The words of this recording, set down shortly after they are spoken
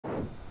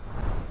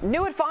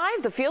New at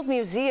 5, the Field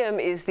Museum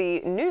is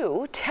the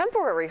new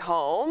temporary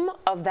home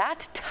of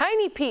that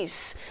tiny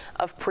piece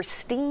of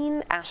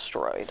pristine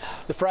asteroid.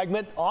 The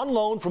fragment, on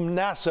loan from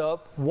NASA,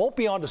 won't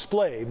be on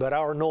display, but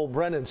our Noel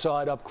Brennan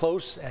saw it up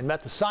close and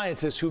met the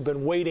scientists who've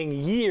been waiting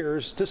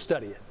years to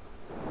study it.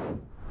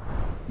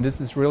 This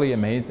is really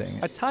amazing.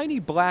 A tiny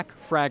black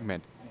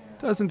fragment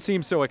doesn't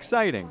seem so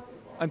exciting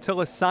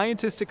until a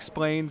scientist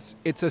explains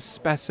it's a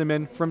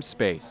specimen from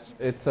space.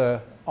 It's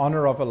an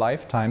honor of a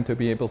lifetime to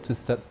be able to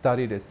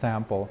study this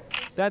sample.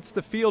 That's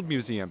the Field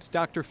Museum's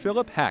Dr.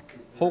 Philip Heck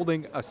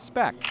holding a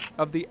speck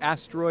of the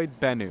asteroid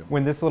Bennu.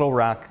 When this little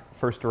rock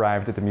first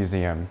arrived at the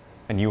museum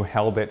and you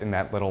held it in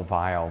that little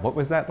vial, what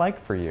was that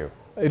like for you?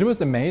 It was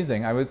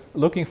amazing. I was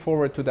looking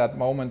forward to that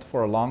moment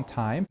for a long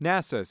time.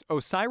 NASA's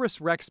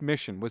OSIRIS-REx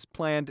mission was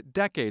planned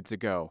decades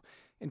ago.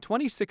 In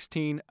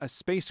 2016, a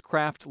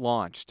spacecraft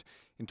launched.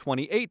 In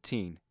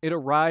 2018, it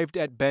arrived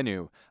at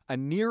Bennu, a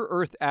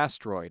near-Earth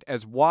asteroid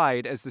as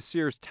wide as the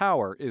Sears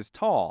Tower is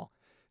tall.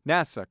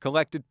 NASA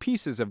collected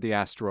pieces of the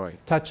asteroid,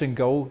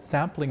 touch-and-go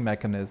sampling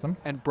mechanism,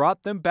 and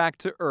brought them back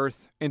to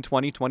Earth in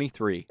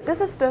 2023.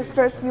 This is the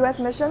first U.S.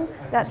 mission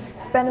that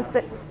sent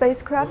a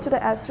spacecraft to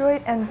the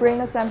asteroid and bring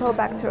a sample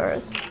back to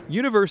Earth.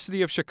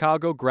 University of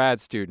Chicago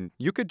grad student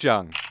Yuka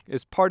Jung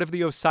is part of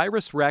the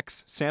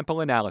OSIRIS-REx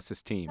sample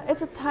analysis team.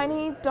 It's a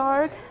tiny,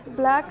 dark,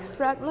 black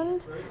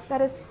fragment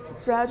that is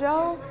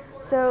fragile,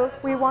 so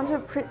we want to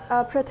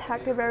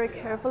protect it very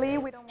carefully.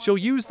 She'll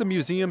use the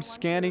museum's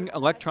scanning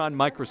electron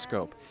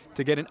microscope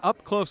to get an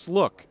up-close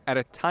look at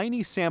a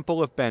tiny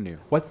sample of Bennu.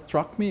 What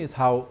struck me is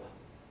how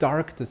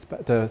dark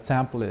the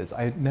sample is.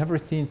 I've never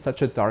seen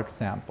such a dark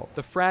sample.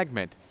 The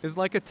fragment is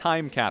like a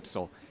time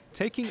capsule,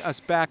 taking us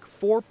back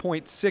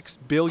 4.6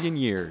 billion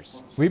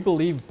years. We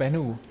believe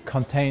Bennu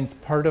contains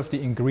part of the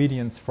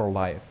ingredients for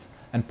life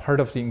and part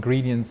of the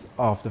ingredients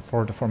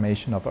for the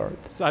formation of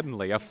Earth.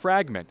 Suddenly, a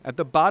fragment at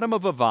the bottom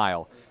of a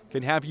vial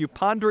can have you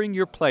pondering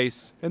your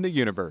place in the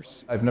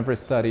universe. I've never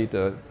studied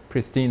a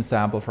pristine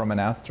sample from an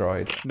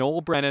asteroid. Noel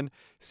Brennan,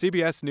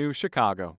 CBS News, Chicago.